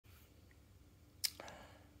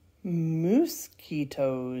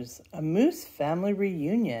Moosekitos, a Moose Family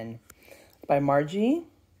Reunion by Margie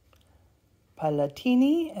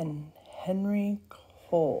Palatini and Henry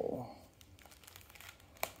Cole.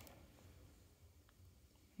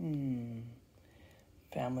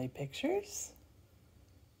 Family pictures.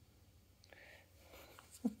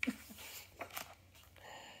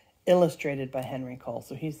 Illustrated by Henry Cole,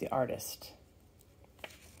 so he's the artist.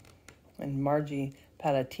 And Margie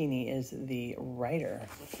Palatini is the writer.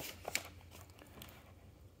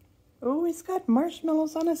 Oh, he's got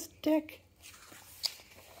marshmallows on his stick.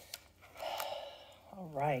 All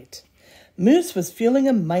right. Moose was feeling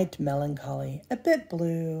a mite melancholy, a bit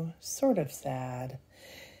blue, sort of sad.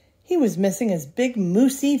 He was missing his big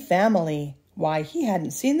moosey family. Why, he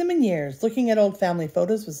hadn't seen them in years. Looking at old family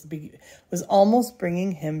photos was almost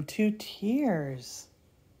bringing him to tears.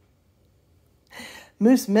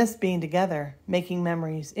 Moose missed being together, making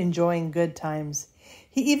memories, enjoying good times.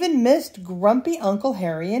 He even missed grumpy Uncle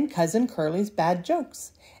Harry and Cousin Curly's bad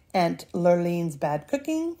jokes, Aunt Lurlene's bad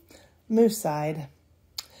cooking. Moose sighed.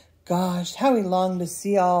 Gosh, how he longed to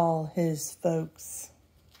see all his folks.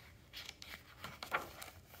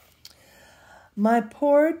 My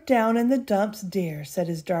poor down in the dumps dear, said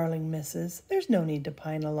his darling missus. There's no need to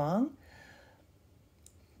pine along.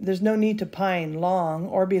 There's no need to pine long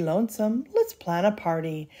or be lonesome. Let's plan a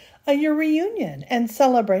party, your reunion and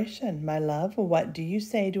celebration, my love. What do you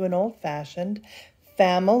say to an old-fashioned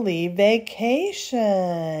family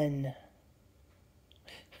vacation?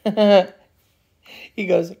 He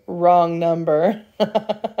goes, wrong number.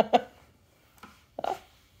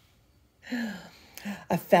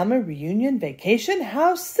 A family reunion vacation?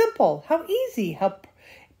 How simple, how easy, how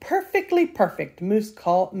perfectly perfect. Moose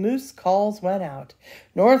calls went out.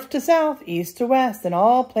 North to south, east to west, and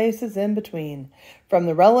all places in between. From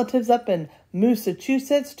the relatives up in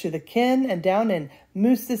Moosekitos to the kin and down in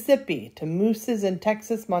Mississippi to mooses in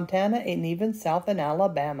Texas, Montana, and even south in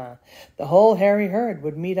Alabama. The whole hairy herd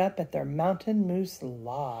would meet up at their Mountain Moose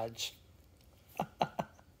Lodge.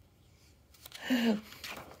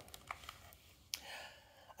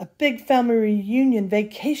 A big family reunion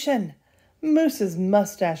vacation. Moose's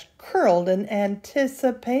mustache curled in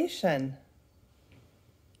anticipation.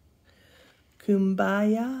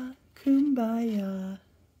 Kumbaya, kumbaya.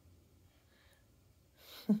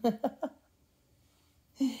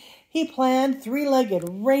 He planned three-legged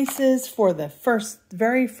races for the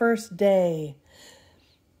very first day.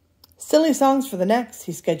 Silly songs for the next.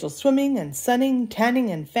 He scheduled swimming and sunning, tanning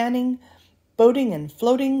and fanning, boating and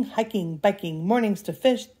floating, hiking, biking, mornings to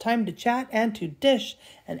fish, time to chat and to dish,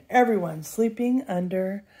 and everyone sleeping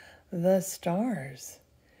under the stars.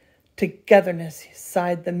 Togetherness,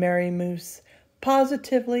 sighed the merry moose,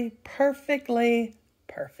 positively, perfectly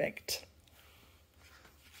perfect.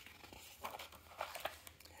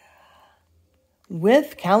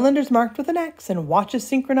 With calendars marked with an X and watches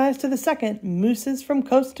synchronized to the second, mooses from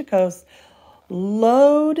coast to coast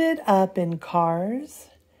loaded up in cars,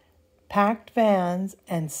 packed vans,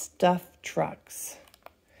 and stuffed trucks.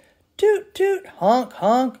 Toot, toot, honk,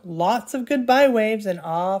 honk, lots of goodbye waves, and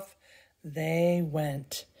off they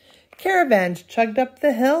went. Caravans chugged up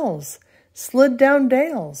the hills, slid down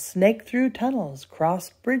dales, snaked through tunnels,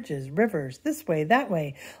 crossed bridges, rivers, this way, that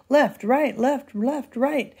way, left, right,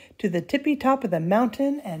 to the tippy top of the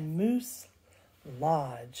mountain and Moose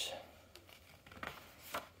Lodge.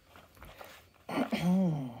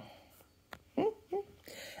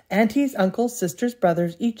 Aunties, uncles, sisters,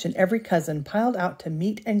 brothers, each and every cousin piled out to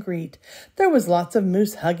meet and greet. There was lots of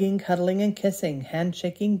moose hugging, cuddling, and kissing,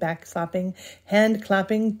 handshaking, backslapping, hand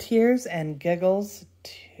clapping, tears and giggles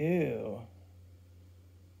too.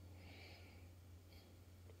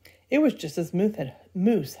 It was just as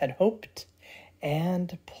Moose had hoped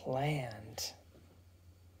and planned.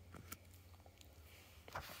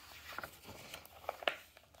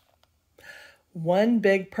 One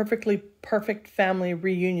big, perfectly perfect family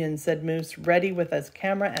reunion, said Moose, ready with his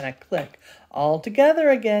camera and a click. All together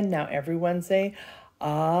again. Now everyone say,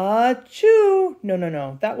 achoo.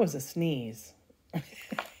 No, that was a sneeze.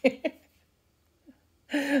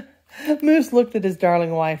 Moose looked at his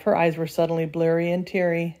darling wife. Her eyes were suddenly bleary and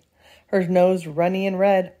teary. Her nose runny and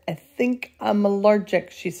red. I think I'm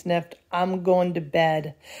allergic, she sniffed. I'm going to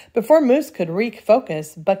bed. Before Moose could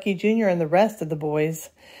refocus, Bucky Jr. and the rest of the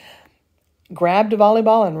boys grabbed a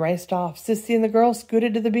volleyball and raced off. Sissy and the girls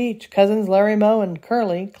scooted to the beach. Cousins Larry, Moe, and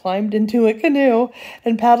Curly climbed into a canoe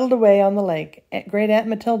and paddled away on the lake. Great Aunt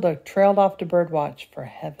Matilda trailed off to birdwatch. For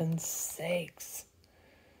heaven's sakes.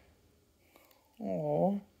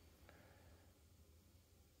 Oh.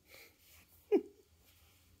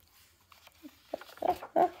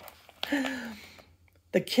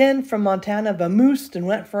 The kin from Montana vamoosed and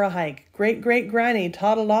went for a hike. Great-great-granny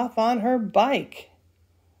toddled off on her bike.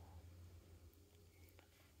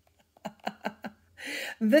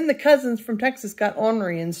 Then the cousins from Texas got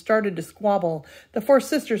ornery and started to squabble. The 4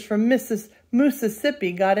 sisters from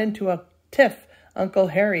Mississippi got into a tiff. Uncle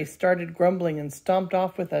Harry started grumbling and stomped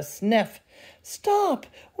off with a sniff. "Stop!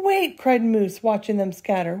 Wait!" cried Moose, watching them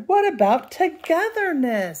scatter. "What about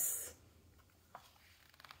togetherness?"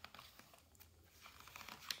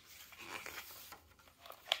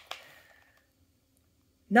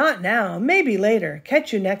 "Not now. Maybe later.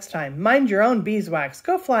 Catch you next time. Mind your own beeswax.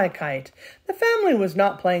 Go fly a kite." The family was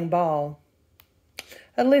not playing ball.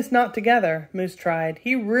 At least not together, Moose tried.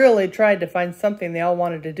 He really tried to find something they all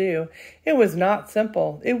wanted to do. It was not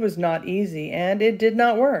simple. It was not easy, and it did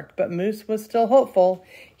not work. But Moose was still hopeful.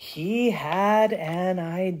 He had an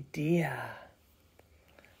idea.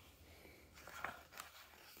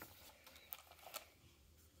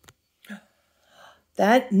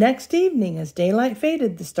 That next evening, as daylight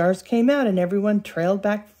faded, the stars came out and everyone trailed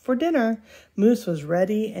back for dinner. Moose was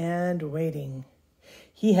ready and waiting.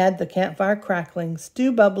 He had the campfire crackling,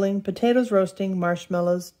 stew bubbling, potatoes roasting,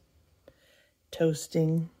 marshmallows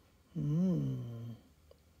toasting.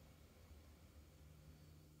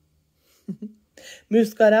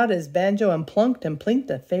 Moose got out his banjo and plunked and plinked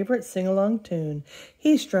a favorite sing-along tune.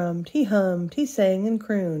 He strummed, he hummed, he sang and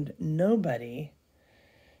crooned. Nobody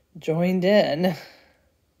joined in.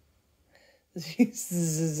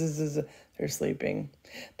 They're sleeping.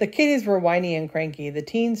 The kiddies were whiny and cranky, the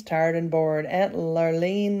teens tired and bored. Aunt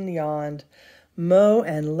Larlene yawned. Mo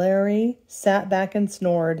and Larry sat back and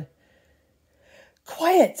snored.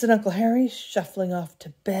 "Quiet," said Uncle Harry, shuffling off to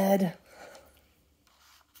bed.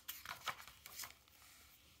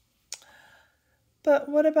 "But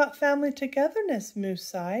what about family togetherness?" Moose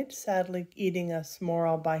sighed, sadly eating a s'more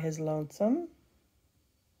all by his lonesome.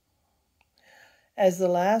 As the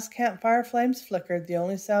last campfire flames flickered, the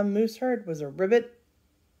only sound Moose heard was a ribbit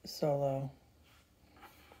solo.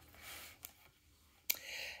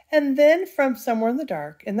 And then from somewhere in the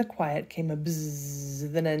dark, in the quiet, came a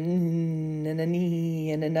bzzz, then a n and a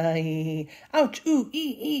nee and a nigh. Ouch, ooh,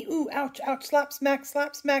 ooh, ouch, ouch, slap, smack,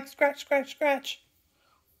 scratch, scratch, scratch.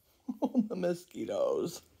 Oh, the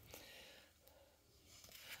mosquitoes.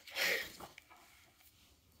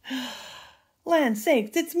 "Land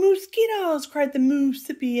sakes, it's Moosekitos!" cried the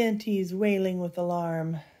Moosipiantes, wailing with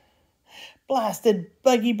alarm. "Blasted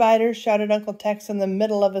buggy biters!" shouted Uncle Tex in the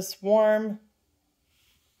middle of a swarm.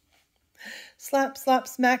 Slap, slap,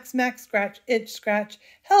 smack, smack, scratch, itch, scratch.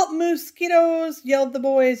 "Help, Moosekitos!" yelled the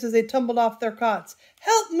boys as they tumbled off their cots.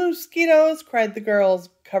 "Help, Moosekitos!" cried the girls,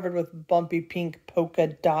 covered with bumpy pink polka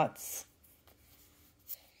dots.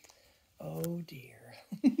 Oh, dear.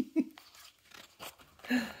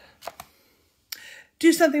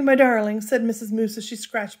 "Do something, my darling," said Mrs. Moose as she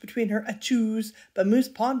scratched between her achooes. But Moose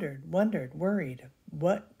pondered, wondered, worried.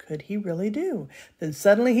 What could he really do? Then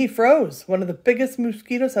suddenly he froze. One of the biggest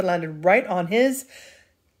mosquitoes had landed right on his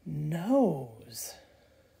nose.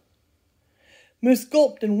 Moose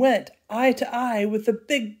gulped and went eye to eye with the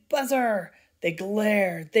big buzzer. They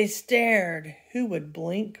glared, they stared. Who would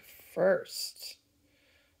blink first?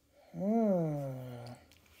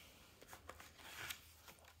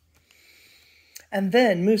 And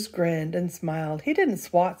then Moose grinned and smiled. He didn't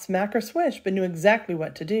swat, smack, or swish, but knew exactly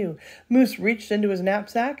what to do. Moose reached into his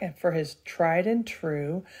knapsack and for his tried and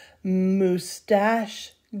true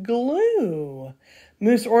moustache glue.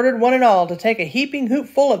 Moose ordered one and all to take a heaping hoop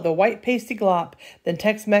full of the white pasty glop. Then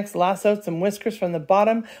Tex-Mex lassoed some whiskers from the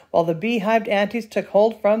bottom, while the beehived aunties took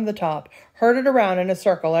hold from the top. Herded around in a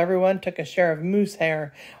circle, everyone took a share of moose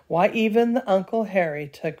hair. Why, even the Uncle Harry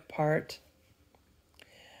took part.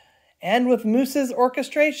 And with Moose's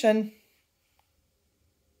orchestration,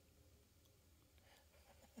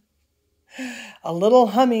 a little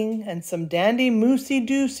humming and some dandy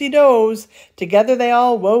moosey-doosey-does, together they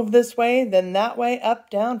all wove this way, then that way, up,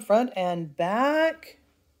 down, front, and back.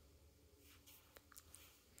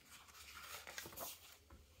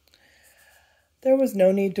 There was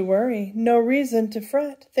no need to worry, no reason to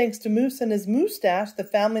fret. Thanks to Moose and his moustache, the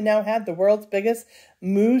family now had the world's biggest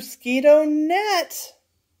mosquito net.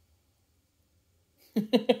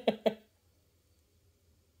 The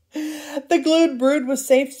glued brood was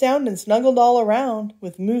safe, sound, and snuggled all around,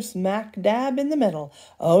 with Moose smack dab in the middle.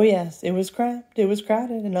 Oh yes, it was cramped, it was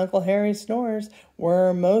crowded, and Uncle Harry's snores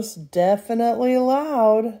were most definitely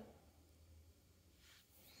loud.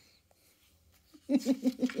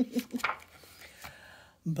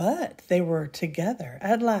 But they were together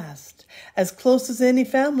at last, as close as any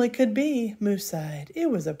family could be, Moose sighed. It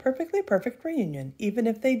was a perfectly perfect reunion, even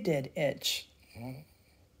if they did itch.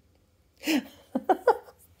 The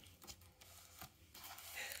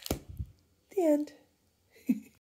end.